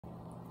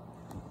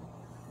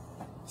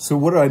So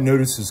what I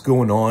notice is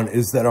going on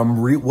is that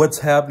what's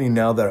happening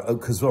now that,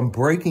 because I'm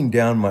breaking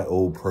down my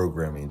old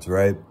programmings,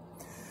 right?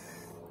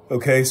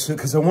 Okay, so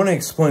because I want to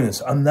explain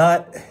this. I'm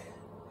not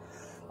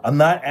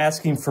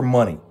asking for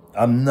money.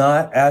 I'm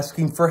not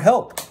asking for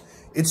help.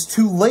 It's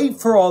too late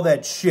for all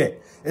that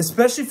shit,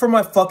 especially for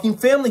my fucking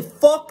family.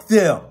 Fuck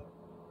them.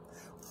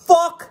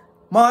 Fuck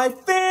my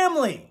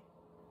family.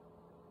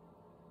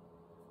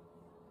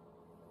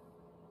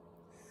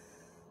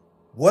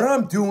 What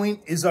I'm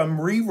doing is I'm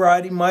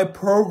rewriting my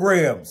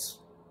programs.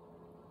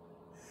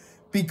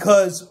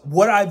 Because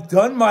what I've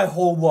done my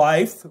whole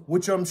life,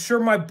 which I'm sure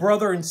my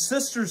brother and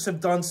sisters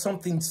have done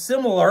something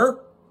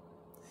similar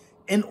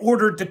in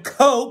order to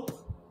cope,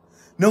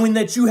 knowing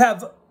that you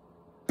have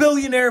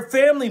billionaire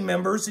family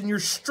members and you're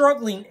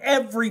struggling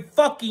every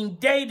fucking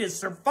day to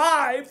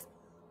survive.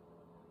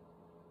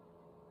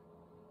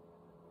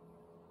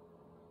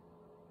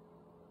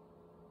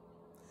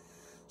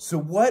 So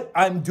what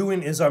I'm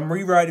doing is I'm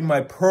rewriting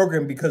my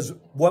program, because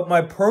what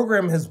my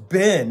program has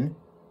been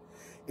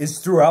is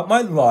throughout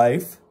my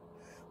life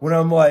when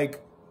I'm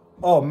like,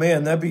 oh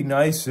man, that'd be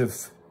nice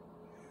if,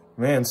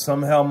 man,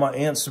 somehow my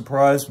aunt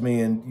surprised me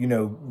and, you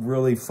know,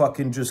 really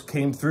fucking just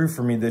came through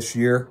for me this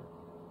year.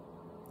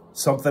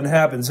 Something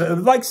happens.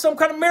 Like some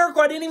kind of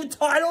miracle. I don't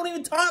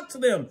even talk to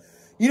them.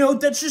 You know,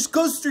 that just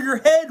goes through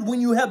your head when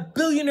you have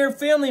billionaire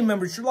family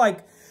members. You're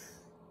like,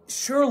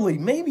 surely,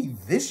 maybe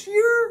this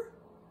year?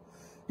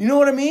 You know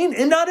what I mean?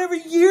 And not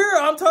every year.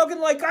 I'm talking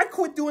like I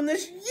quit doing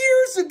this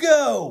years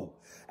ago.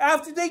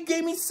 After they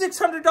gave me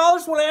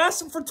 $600 when I asked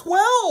them for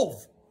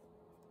 $12.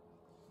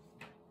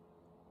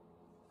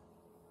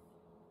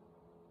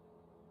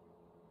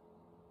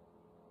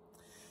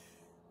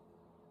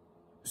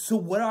 So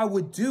what I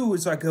would do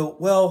is I go,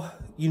 well,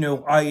 you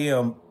know,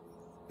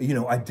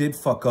 I did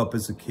fuck up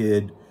as a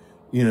kid.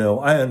 You know,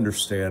 I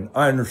understand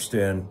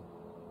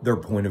their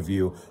point of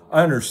view.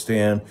 I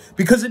understand,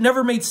 because it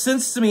never made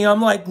sense to me.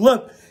 I'm like,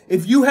 look,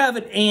 if you have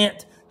an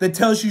aunt that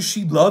tells you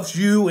she loves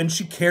you and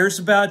she cares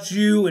about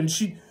you and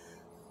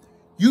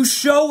you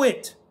show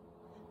it.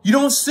 You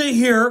don't sit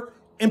here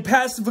and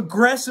passive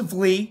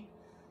aggressively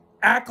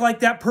act like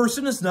that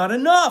person is not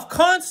enough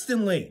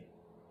constantly.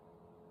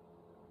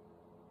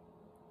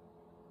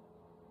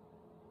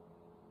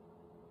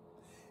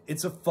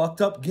 It's a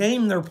fucked up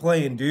game they're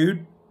playing,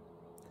 dude.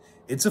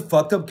 It's a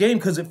fucked up game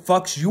because it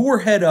fucks your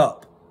head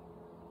up.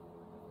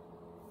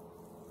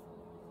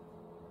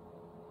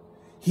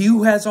 He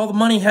who has all the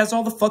money has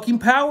all the fucking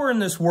power in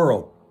this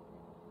world.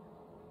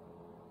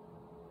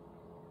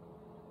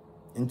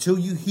 Until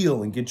you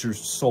heal and get your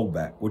soul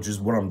back, which is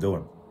what I'm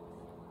doing.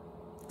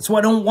 So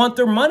I don't want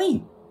their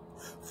money.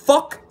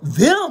 Fuck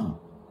them.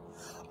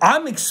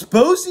 I'm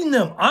exposing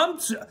them. I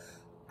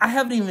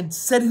haven't even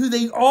said who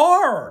they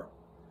are.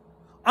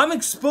 I'm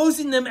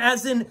exposing them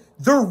as in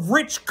they're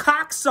rich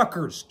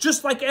cocksuckers,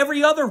 just like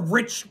every other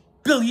rich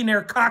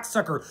billionaire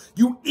cocksucker.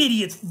 You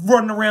idiots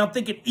running around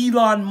thinking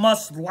Elon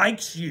Musk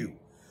likes you.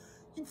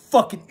 You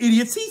fucking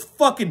idiots.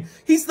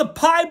 He's the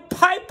Pied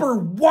Piper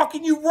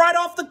walking you right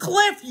off the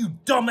cliff, you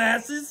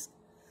dumbasses.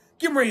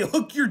 Getting ready to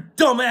hook your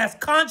dumbass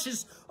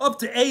conscience up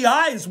to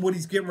AI is what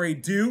he's getting ready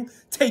to do.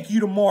 Take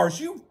you to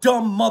Mars, you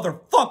dumb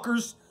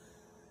motherfuckers.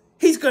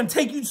 He's going to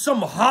take you to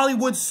some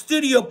Hollywood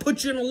studio,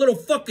 put you in a little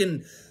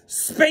fucking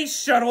space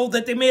shuttle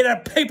that they made out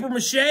of paper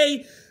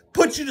mache,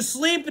 put you to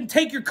sleep and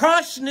take your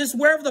consciousness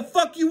wherever the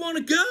fuck you want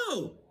to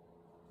go.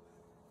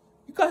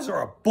 You guys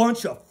are a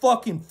bunch of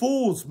fucking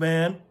fools,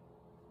 man.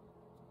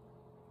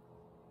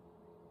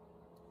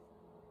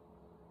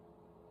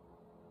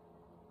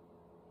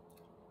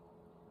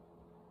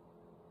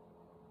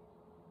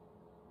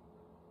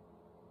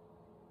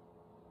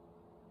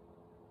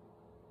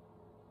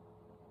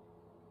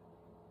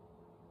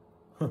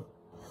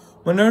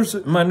 My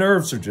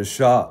nerves are just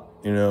shot,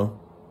 you know.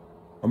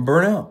 I'm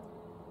burnt out.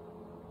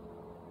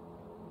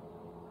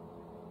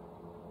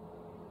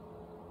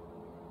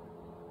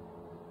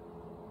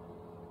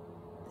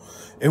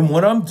 And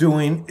what I'm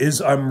doing is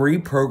I'm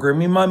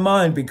reprogramming my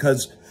mind,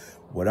 because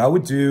what I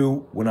would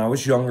do when I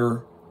was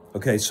younger,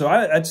 okay, so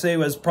I'd say it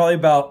was probably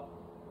about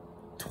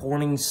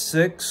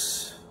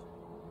 26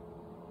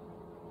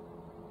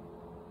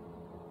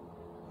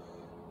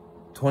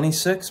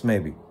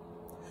 maybe.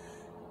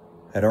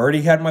 Had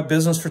already had my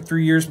business for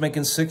 3 years,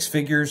 making 6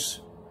 figures.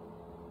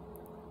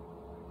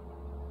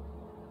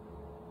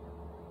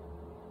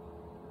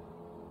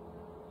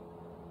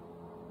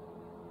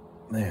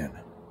 Man.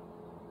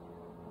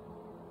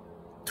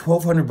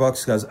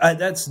 $1,200, guys.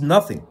 That's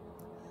nothing.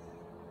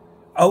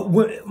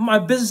 My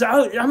business,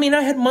 I mean,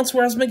 I had months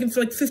where I was making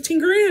for like 15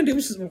 grand. It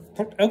was just,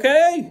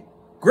 okay,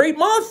 great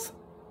month.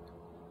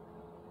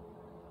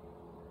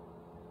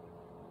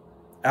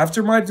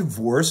 After my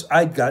divorce,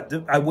 I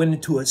went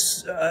into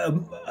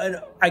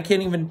I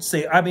can't even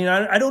say, I mean,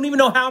 I don't even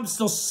know how I'm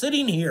still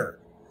sitting here,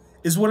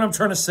 is what I'm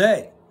trying to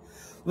say.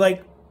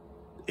 Like,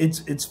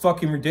 it's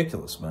fucking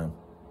ridiculous, man.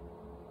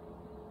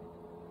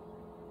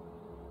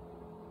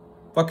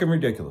 Fucking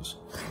ridiculous.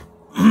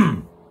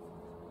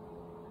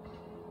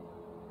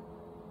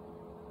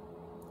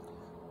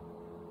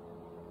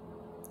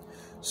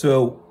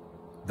 So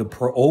the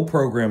old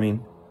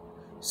programming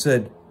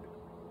said,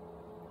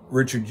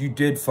 Richard, you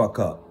did fuck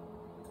up.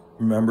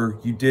 Remember,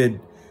 you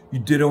did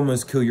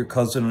almost kill your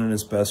cousin and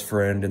his best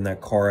friend in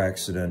that car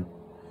accident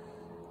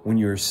when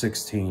you were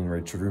 16,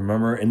 Richard.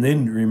 Remember? And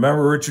then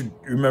remember, Richard,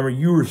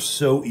 you were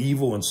so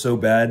evil and so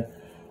bad.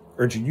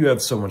 Richard, you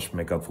have so much to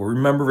make up for.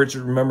 Remember,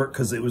 Richard,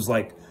 because it was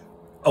like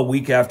a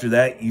week after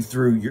that, you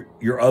threw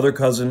your other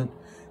cousin,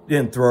 you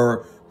didn't throw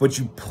her, but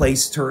you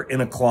placed her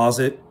in a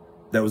closet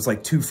that was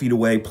like 2 feet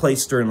away,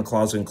 placed her in the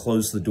closet and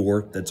closed the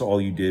door. That's all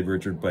you did,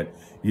 Richard. But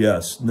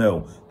yes,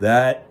 no,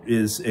 that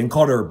is, and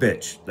called her a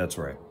bitch. That's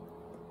right.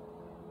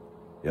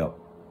 Yep.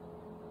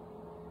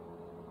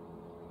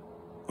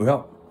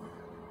 Well.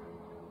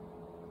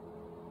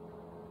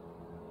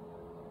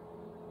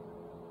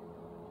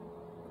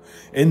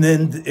 And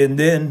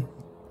then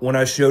when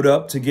I showed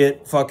up to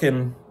get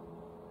to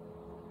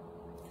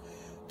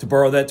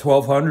borrow that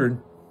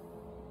 1,200,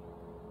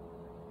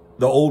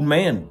 the old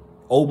man,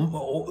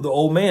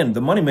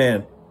 the money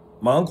man,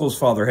 my uncle's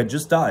father had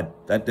just died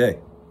that day.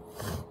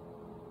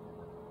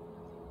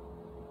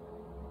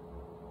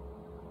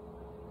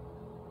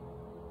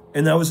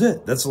 And that was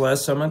it. That's the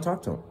last time I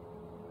talked to him.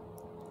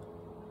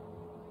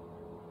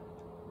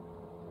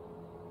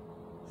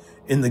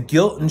 And the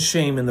guilt and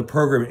shame in the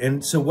program.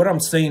 And so what I'm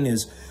saying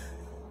is,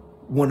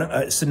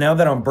 so now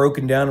that I'm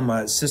broken down in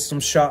my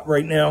system's shot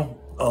right now,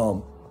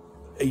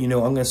 you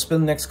know, I'm going to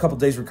spend the next couple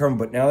of days recovering,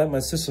 but now that my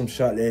system's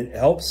shot, it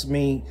helps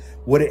me,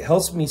 what it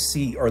helps me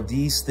see are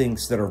these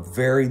things that are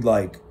very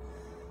like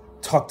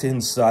tucked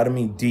inside of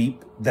me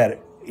deep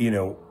that, you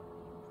know,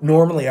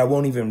 normally I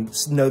won't even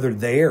know they're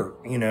there,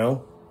 you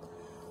know.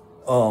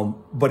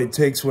 But it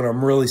takes when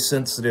I'm really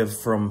sensitive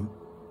from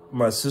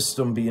my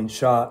system being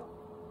shot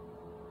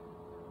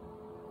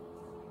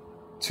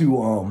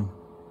to,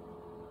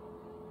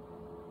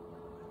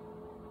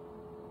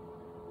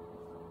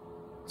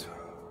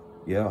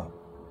 yeah,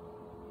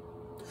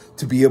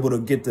 to be able to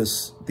get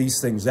these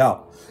things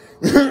out.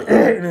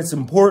 And it's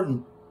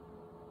important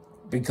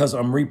because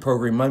I'm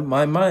reprogramming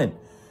my mind.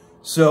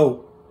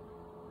 So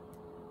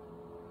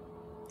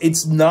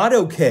it's not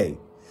okay.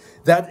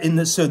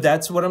 So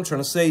that's what I'm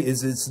trying to say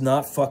is it's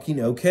not fucking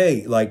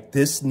okay. Like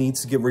this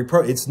needs to get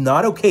reprogrammed. It's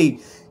not okay.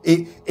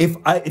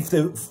 If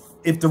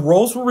the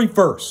roles were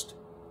reversed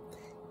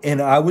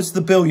and I was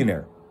the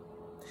billionaire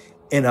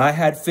and I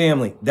had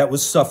family that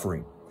was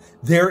suffering,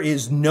 there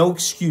is no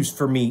excuse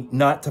for me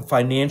not to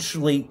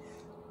financially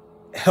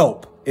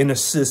help and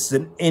assist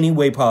in any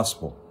way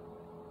possible.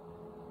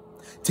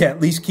 To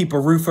at least keep a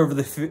roof over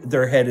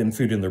their head and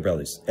food in their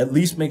bellies. At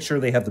least make sure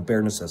they have the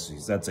bare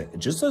necessities. That's it.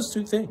 Just those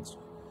two things.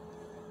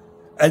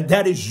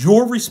 That is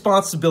your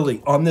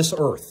responsibility on this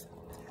earth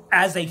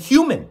as a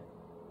human.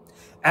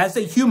 As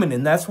a human,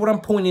 and that's what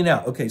I'm pointing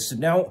out. Okay, so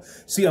now,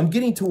 see, I'm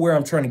getting to where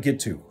I'm trying to get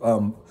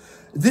to.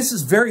 This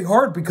is very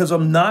hard because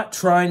I'm not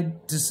trying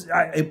to,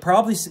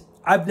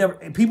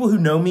 people who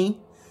know me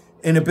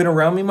and have been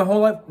around me my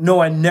whole life, know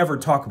I never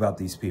talk about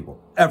these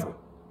people. Ever.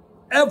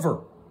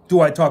 Ever do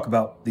I talk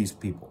about these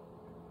people.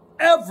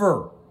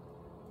 Ever.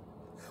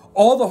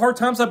 All the hard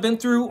times I've been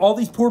through, all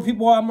these poor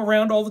people I'm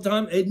around all the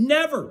time, it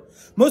never.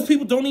 Most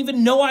people don't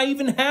even know I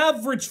even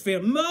have rich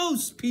family.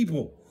 Most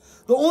people.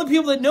 The only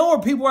people that know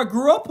are people I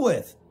grew up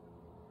with.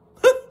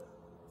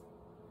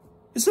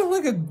 It's not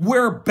like I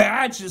wear a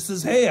badge that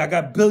says, hey, I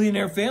got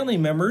billionaire family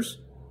members.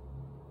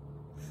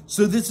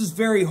 So this is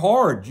very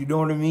hard, you know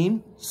what I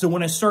mean? So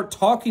when I start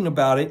talking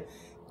about it,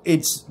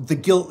 it's the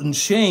guilt and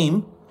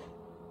shame.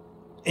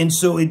 And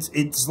so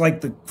it's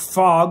like the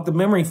fog, the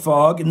memory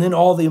fog, and then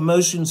all the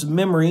emotions and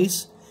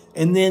memories,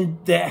 and then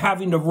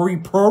having to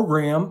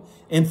reprogram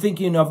and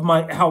thinking of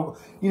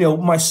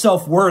my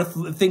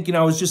self-worth, thinking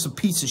I was just a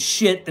piece of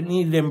shit that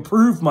needed to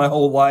improve my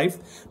whole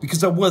life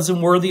because I wasn't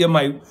worthy of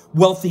my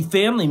wealthy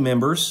family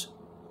members.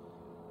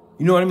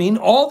 You know what I mean?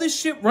 All this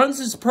shit runs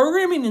this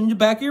programming in the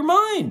back of your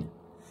mind.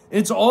 And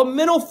it's all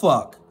mental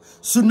fuck.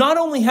 So not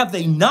only have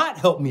they not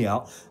helped me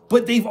out,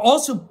 but they've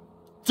also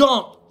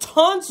dumped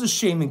tons of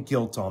shame and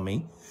guilt on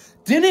me,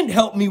 didn't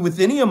help me with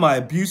any of my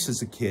abuse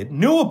as a kid,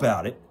 knew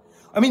about it.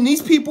 I mean,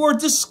 these people are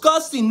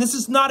disgusting. This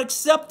is not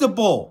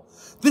acceptable.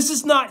 This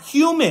is not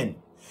human.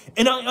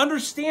 And I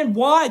understand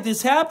why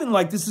this happened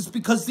like this is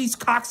because these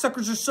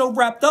cocksuckers are so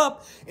wrapped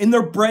up in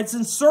their breads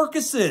and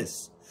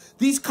circuses.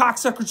 These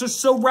cocksuckers are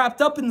so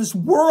wrapped up in this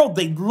world.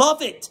 They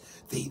love it.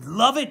 They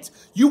love it.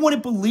 You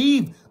wouldn't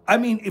believe. I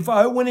mean, if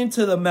I went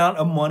into the amount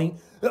of money,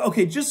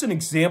 okay, just an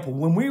example.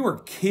 When we were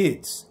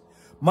kids,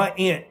 my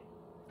aunt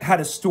had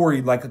a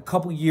story like a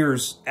couple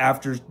years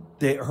after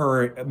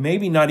her,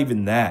 maybe not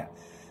even that,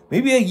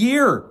 maybe a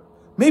year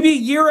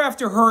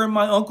after her and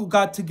my uncle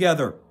got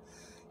together.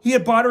 He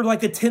had bought her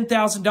like a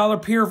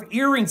 $10,000 pair of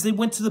earrings. They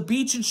went to the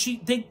beach and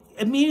they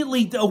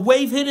immediately, a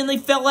wave hit and they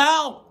fell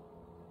out.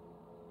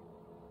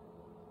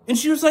 And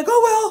she was like,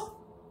 oh, well,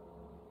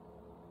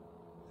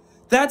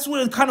 that's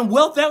what kind of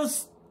wealth, that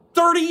was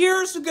 30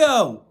 years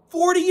ago,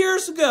 40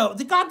 years ago.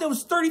 God, that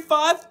was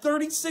 35,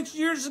 36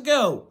 years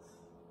ago.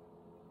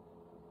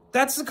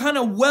 That's the kind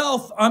of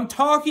wealth I'm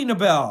talking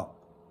about.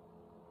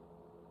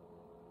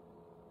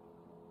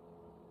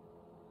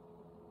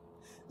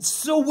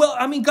 So well,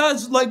 I mean,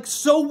 guys, like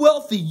so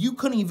wealthy, you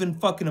couldn't even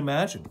fucking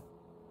imagine.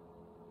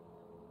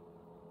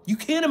 You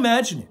can't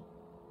imagine it.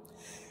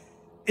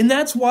 And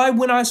that's why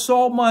when I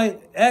saw my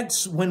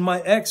ex, when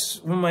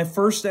my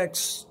first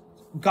ex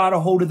got a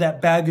hold of that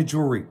bag of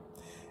jewelry,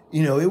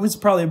 you know, it was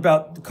probably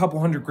about a couple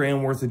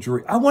 $100,000 worth of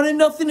jewelry. I wanted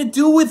nothing to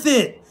do with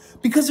it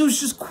because it was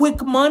just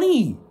quick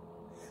money.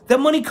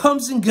 That money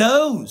comes and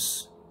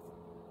goes.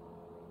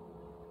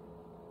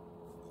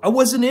 I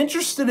wasn't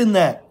interested in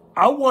that.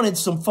 I wanted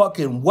some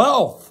fucking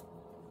wealth.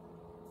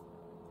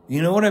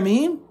 You know what I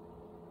mean?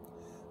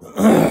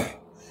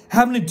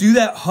 Having to do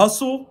that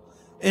hustle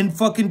and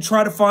fucking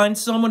try to find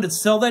someone to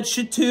sell that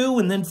shit to,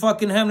 and then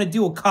fucking having to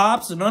deal with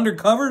cops and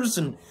undercovers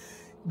and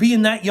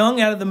being that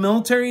young out of the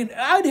military. And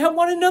I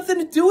wanted nothing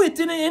to do with it. It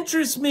didn't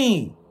interest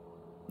me.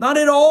 Not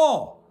at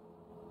all.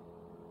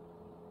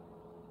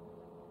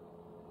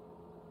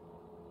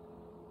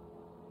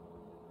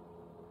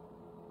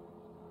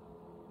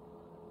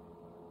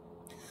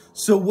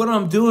 So what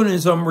I'm doing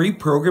is I'm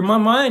reprogramming my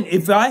mind.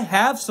 If I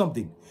have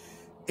something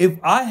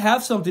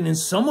and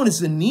someone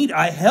is in need,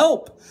 I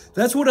help.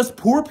 That's what us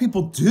poor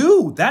people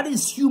do. That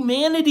is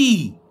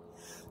humanity.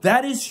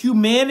 That is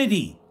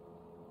humanity.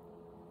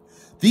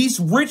 These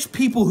rich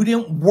people who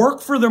didn't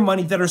work for their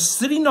money, that are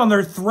sitting on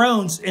their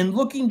thrones and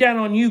looking down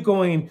on you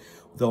going,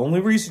 the only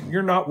reason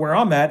you're not where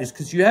I'm at is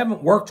because you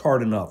haven't worked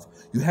hard enough.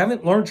 You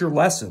haven't learned your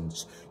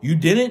lessons. You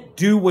didn't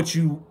do what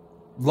you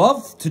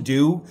love to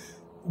do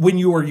when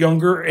you were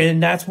younger,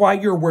 and that's why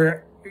you're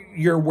where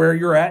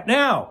you're at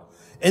now.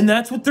 And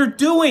that's what they're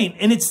doing.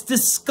 And it's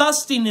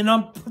disgusting. And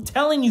I'm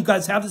telling you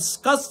guys how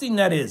disgusting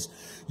that is.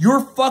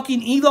 You're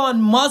fucking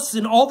Elon Musk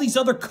and all these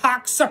other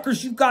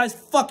cocksuckers you guys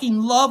fucking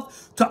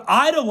love to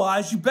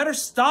idolize. You better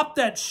stop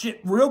that shit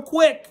real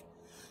quick.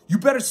 You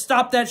better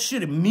stop that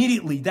shit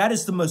immediately. That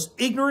is the most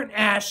ignorant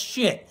ass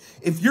shit.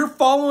 If you're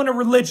following a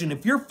religion,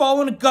 if you're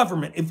following a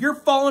government, if you're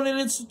following an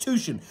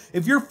institution,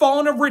 if you're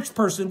following a rich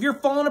person, if you're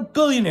following a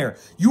billionaire,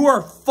 you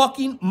are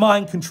fucking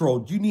mind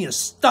controlled. You need to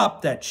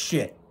stop that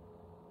shit.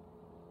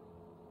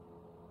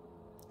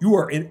 You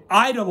are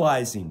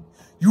idolizing.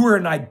 You are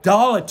an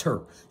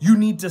idolater. You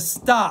need to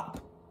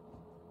stop.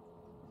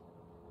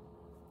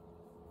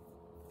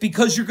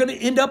 Because you're going to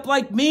end up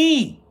like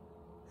me.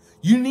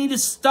 You need to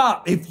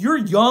stop. If you're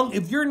young,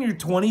 if you're in your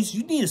 20s,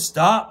 you need to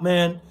stop,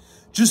 man.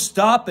 Just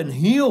stop and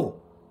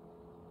heal.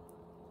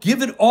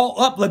 Give it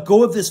all up. Let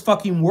go of this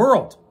fucking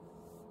world.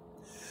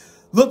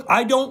 Look,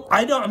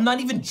 I'm not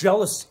even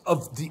jealous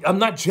I'm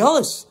not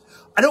jealous.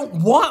 I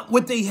don't want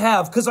what they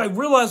have because I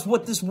realize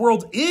what this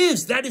world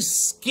is. That is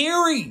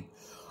scary.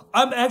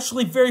 I'm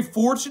actually very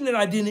fortunate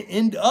I didn't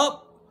end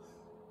up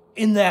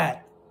in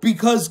that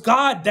because,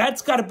 God,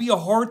 that's got to be a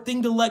hard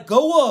thing to let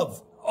go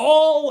of.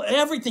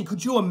 Everything.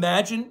 Could you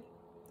imagine?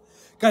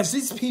 Guys,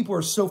 these people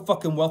are so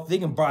fucking wealthy. They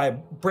can buy a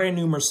brand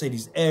new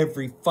Mercedes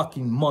every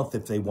fucking month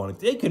if they wanted.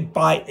 They could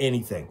buy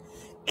anything.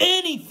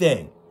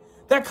 Anything.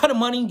 That kind of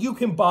money, you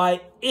can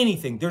buy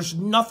anything. There's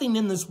nothing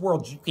in this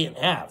world you can't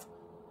have.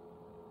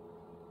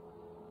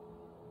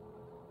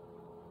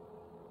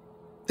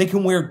 They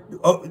can wear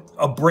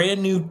a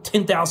brand new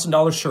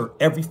 $10,000 shirt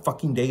every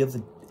fucking day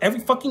every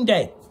fucking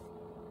day.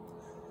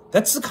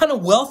 That's the kind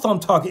of wealth I'm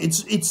talking.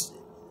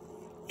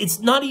 It's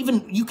not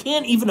even, you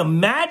can't even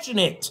imagine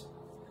it.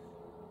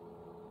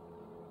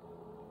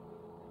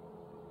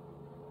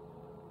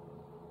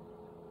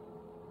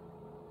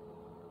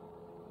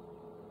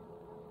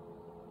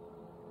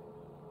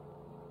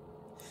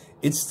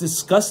 It's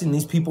disgusting.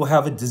 These people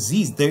have a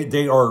disease.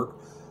 They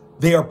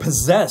are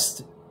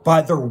possessed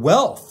by their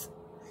wealth.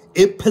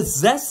 It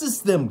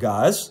possesses them,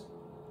 guys.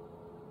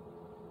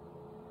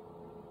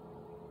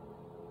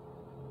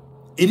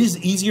 It is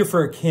easier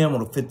for a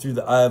camel to fit through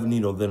the eye of a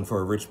needle than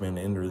for a rich man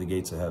to enter the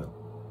gates of heaven.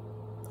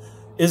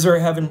 Is there a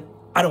heaven?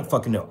 I don't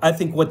fucking know. I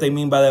think what they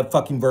mean by that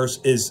fucking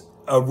verse is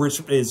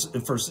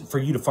for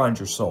you to find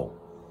your soul.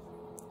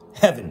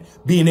 Heaven,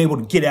 being able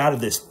to get out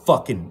of this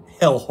fucking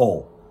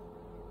hellhole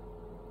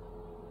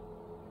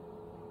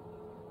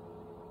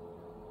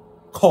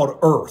called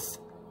earth.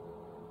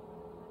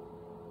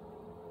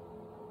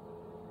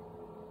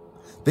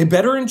 They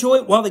better enjoy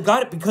it while they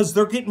got it because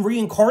they're getting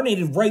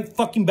reincarnated right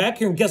fucking back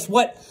here. And guess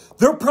what?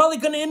 They're probably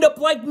going to end up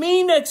like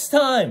me next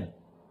time.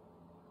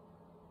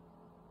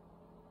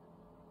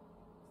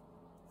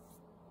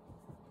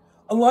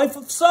 A life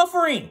of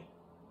suffering.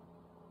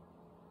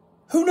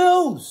 Who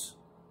knows?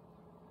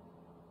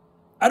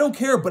 I don't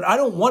care, but I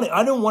don't want it.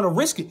 I don't want to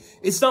risk it.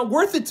 It's not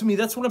worth it to me.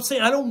 That's what I'm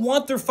saying. I don't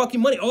want their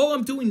fucking money. All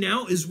I'm doing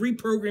now is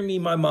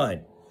reprogramming my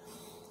mind.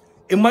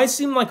 It might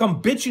seem like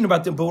I'm bitching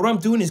about them, but what I'm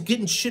doing is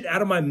getting shit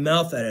out of my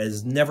mouth that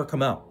has never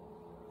come out.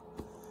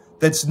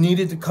 That's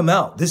needed to come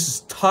out. This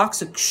is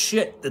toxic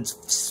shit that's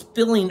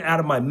spilling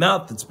out of my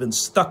mouth that's been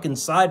stuck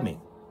inside me.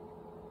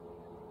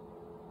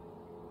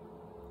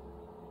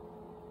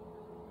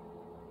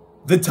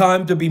 The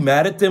time to be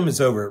mad at them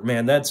is over,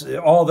 man. That's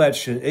all that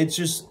shit. It's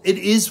just, it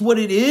is what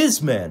it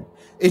is, man.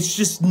 It's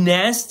just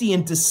nasty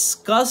and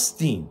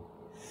disgusting.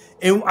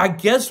 And I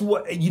guess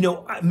what, you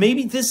know,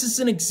 maybe this is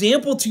an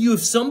example to you.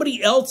 If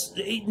somebody else,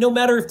 no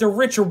matter if they're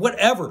rich or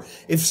whatever,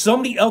 if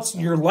somebody else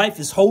in your life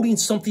is holding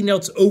something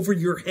else over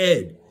your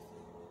head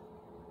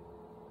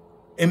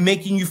and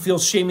making you feel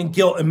shame and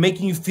guilt and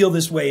making you feel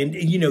this way, and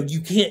you know,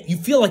 you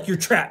feel like you're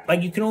trapped,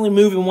 like you can only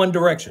move in one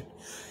direction.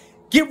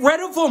 Get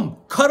rid of them.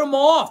 Cut them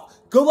off.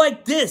 Go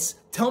like this.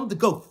 Tell them to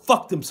go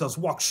fuck themselves.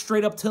 Walk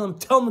straight up to them.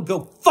 Tell them to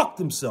go fuck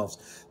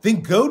themselves.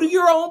 Then go to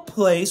your own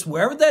place,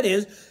 wherever that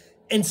is,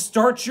 and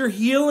start your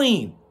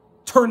healing.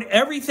 Turn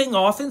everything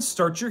off and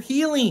start your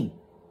healing.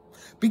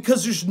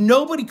 Because there's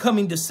nobody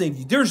coming to save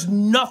you. There's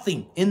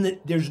nothing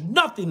there's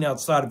nothing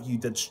outside of you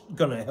that's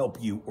going to help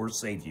you or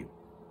save you.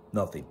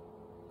 Nothing.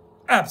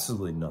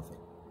 Absolutely nothing.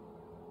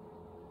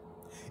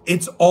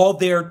 It's all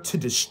there to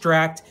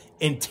distract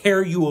and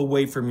tear you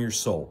away from your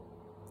soul.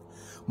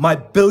 My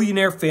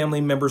billionaire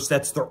family members,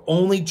 that's their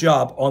only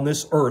job on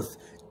this earth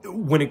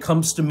when it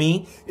comes to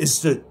me, is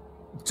to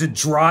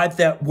drive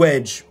that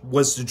wedge,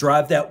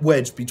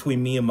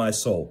 between me and my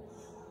soul.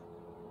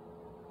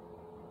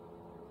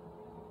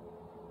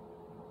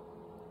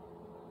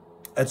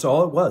 That's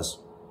all it was.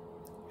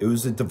 It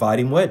was a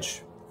dividing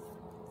wedge.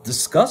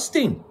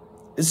 Disgusting.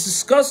 It's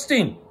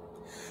disgusting.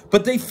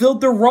 But they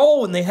filled their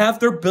role and they have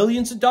their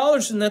billions of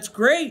dollars, and that's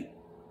great.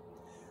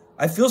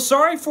 I feel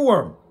sorry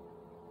for them.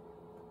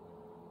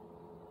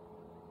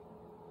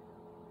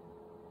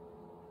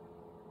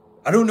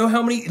 I don't know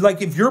how many,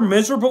 like, if you're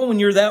miserable when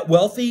you're that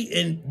wealthy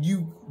and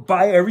you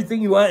buy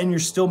everything you want and you're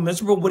still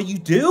miserable, what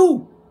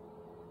do?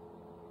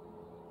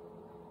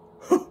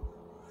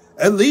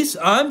 At least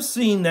I'm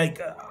seeing,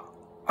 like,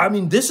 I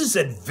mean, this is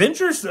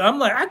adventurous. I'm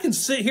like, I can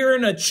sit here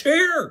in a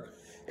chair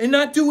and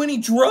not do any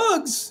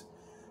drugs,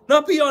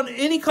 not be on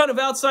any kind of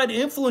outside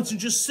influence, and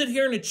just sit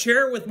here in a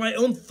chair with my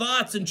own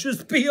thoughts and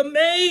just be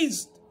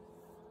amazed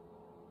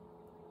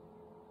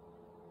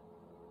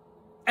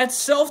at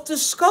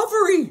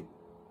self-discovery.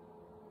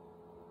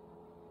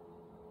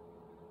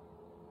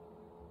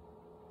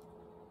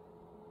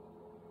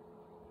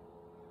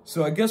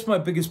 So I guess my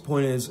biggest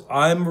point is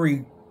I'm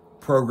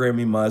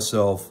reprogramming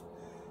myself,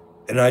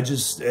 and I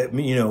just,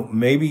 you know,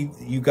 maybe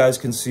you guys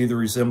can see the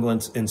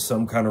resemblance in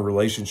some kind of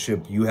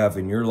relationship you have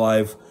in your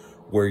life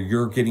where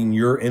you're getting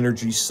your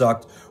energy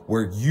sucked,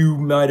 where you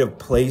might have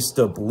placed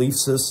a belief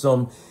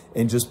system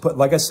and just put,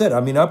 like I said,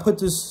 I mean, I put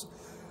this,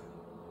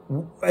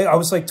 I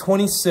was like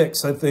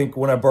 26, I think,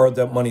 when I borrowed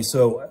that money.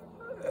 So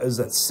is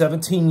that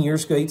 17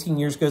 years ago, 18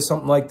 years ago,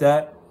 something like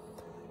that?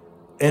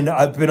 And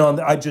I've been on,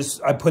 I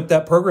put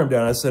that program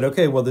down. I said,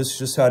 okay, well, this is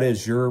just how it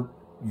is. You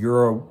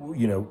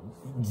know,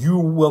 you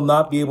will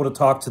not be able to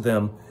talk to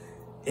them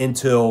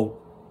until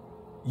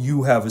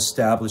you have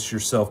established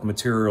yourself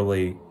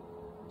materially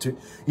to,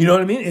 you know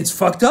what I mean? It's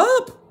fucked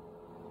up,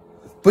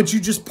 but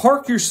you just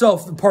park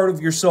yourself, part of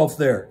yourself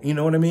there. You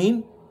know what I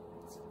mean?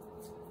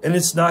 And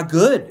it's not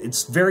good.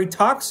 It's very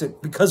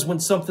toxic, because when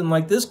something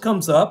like this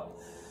comes up,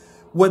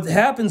 what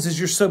happens is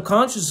your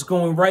subconscious is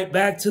going right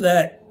back to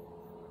that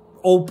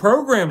old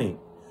programming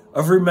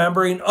of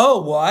remembering,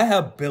 oh, well, I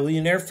have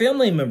billionaire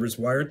family members.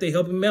 Why aren't they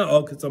helping me out?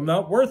 Oh, because I'm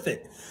not worth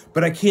it.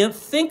 But I can't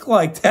think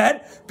like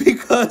that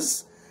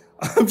because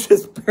I'm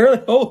just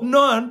barely holding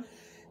on.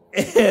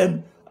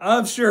 And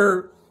I'm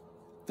sure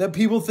that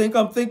people think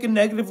I'm thinking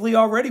negatively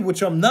already,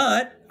 which I'm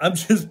not. I'm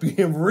just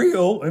being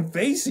real and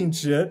facing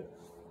shit.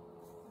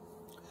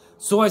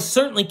 So I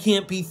certainly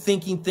can't be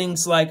thinking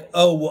things like,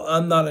 oh, well,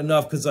 I'm not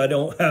enough because I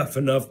don't have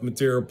enough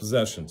material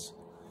possessions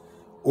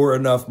or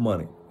enough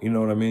money. You know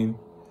what I mean?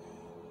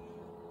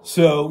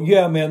 So,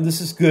 yeah, man,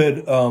 this is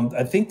good.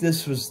 I think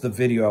this was the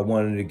video I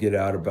wanted to get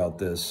out about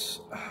this.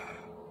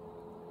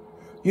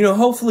 You know,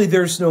 hopefully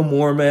there's no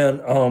more,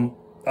 man.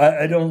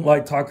 I don't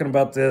like talking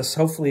about this.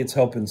 Hopefully it's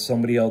helping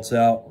somebody else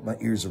out. My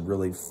ears are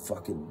really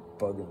fucking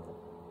bugging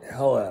the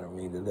hell out of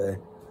me today.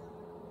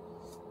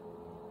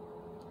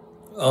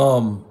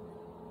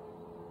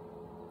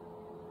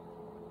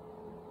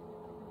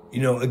 You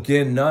know,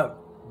 again, not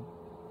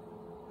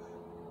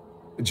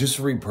just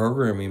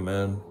reprogramming,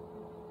 man.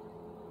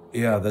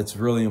 Yeah, that's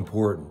really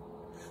important,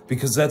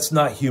 because that's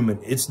not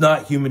human. It's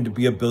not human to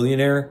be a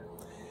billionaire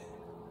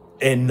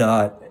and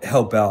not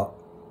help out.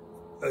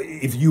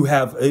 If you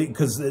have,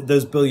 because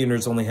those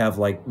billionaires only have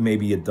like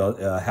maybe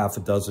half a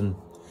dozen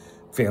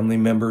family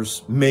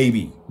members,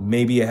 maybe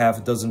a half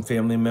a dozen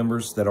family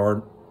members that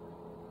aren't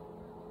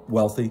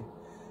wealthy.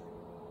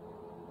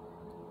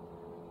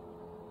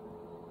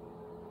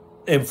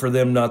 And for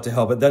them not to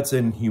help it, that's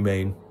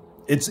inhumane.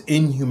 It's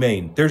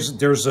inhumane. There's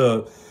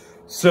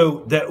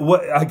so that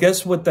what I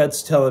guess what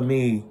that's telling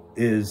me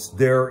is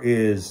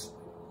this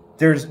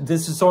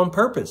is on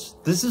purpose.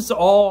 This is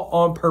all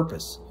on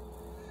purpose.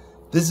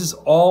 This is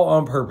all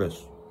on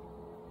purpose.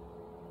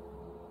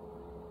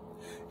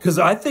 Because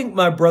I think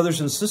my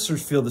brothers and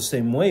sisters feel the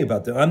same way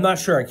about them. I'm not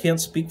sure. I can't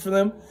speak for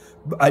them.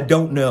 But I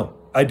don't know.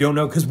 I don't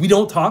know, because we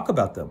don't talk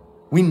about them.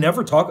 We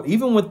never talk.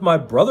 Even with my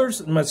brothers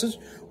and my sisters,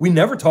 we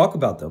never talk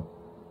about them.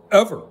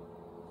 Ever.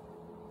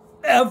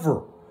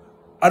 Ever.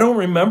 I don't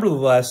remember the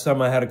last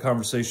time I had a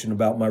conversation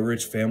about my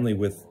rich family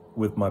with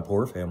with my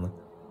poor family.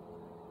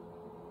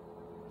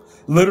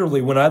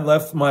 Literally, when I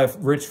left my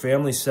rich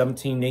family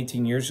 17,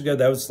 18 years ago,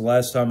 that was the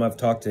last time I've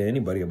talked to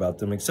anybody about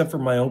them, except for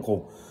my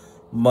uncle,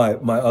 my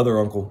other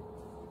uncle,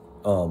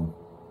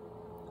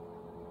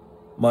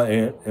 my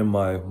aunt, and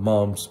my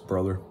mom's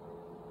brother.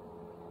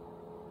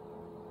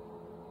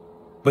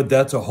 But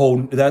that's a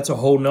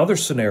whole nother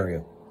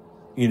scenario,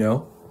 you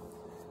know,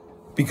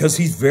 because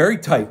he's very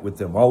tight with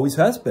them, always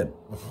has been.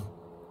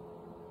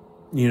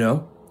 You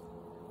know,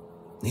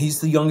 he's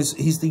the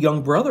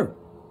young brother.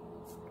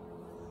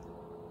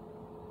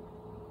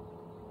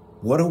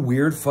 What a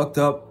weird, fucked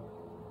up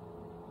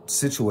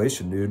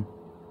situation, dude.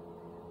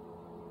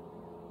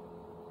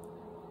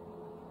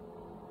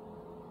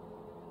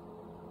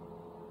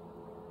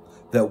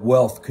 That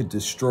wealth could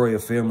destroy a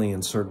family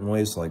in certain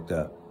ways like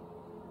that.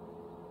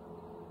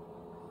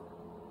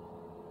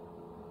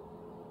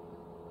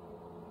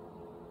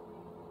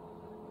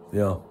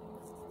 Yeah.